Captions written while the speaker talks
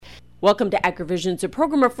Welcome to AgriVisions, a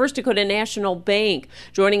program of First Dakota National Bank.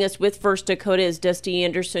 Joining us with First Dakota is Dusty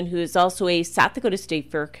Anderson, who is also a South Dakota State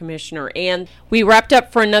Fair Commissioner. And we wrapped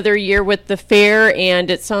up for another year with the fair, and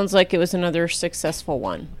it sounds like it was another successful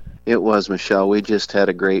one. It was, Michelle. We just had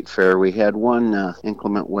a great fair. We had one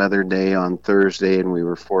inclement weather day on Thursday, and we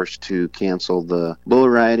were forced to cancel the bull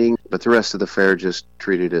riding. But the rest of the fair just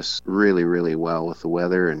treated us really, really well with the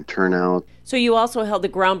weather and turnout. So you also held the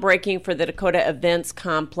groundbreaking for the Dakota Events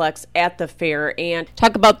Complex at the fair. And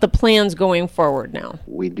talk about the plans going forward now.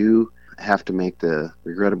 We do have to make the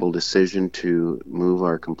regrettable decision to move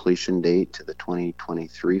our completion date to the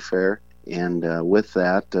 2023 fair. And with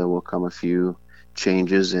that will come a few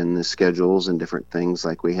changes in the schedules and different things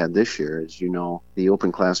like we had this year. As you know, the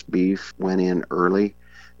open class beef went in early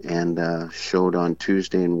and showed on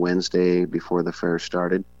Tuesday and Wednesday before the fair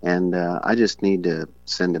started. And I just need to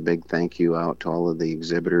send a big thank you out to all of the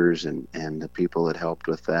exhibitors and the people that helped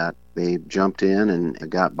with that. They jumped in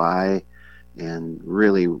and got by and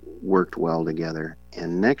really worked well together.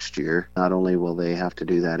 And next year, not only will they have to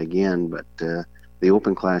do that again, but the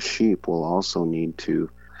open class sheep will also need to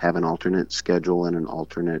have an alternate schedule and an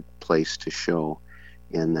alternate place to show,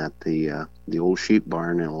 in that the old sheep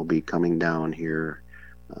barn will be coming down here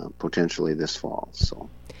potentially this fall. So.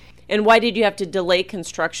 And why did you have to delay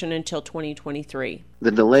construction until 2023? The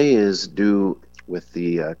delay is due with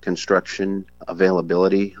the construction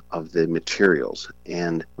availability of the materials,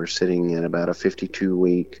 and we're sitting at about a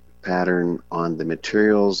 52-week pattern on the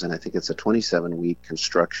materials, and I think it's a 27-week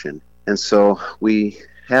construction. And so we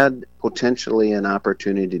had potentially an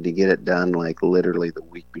opportunity to get it done like literally the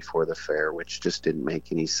week before the fair, which just didn't make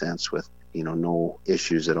any sense with, no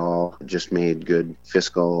issues at all. It just made good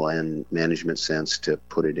fiscal and management sense to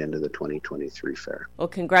put it into the 2023 fair. Well,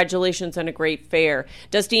 congratulations on a great fair.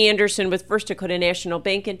 Dusty Anderson with First Dakota National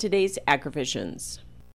Bank in today's AgriVisions.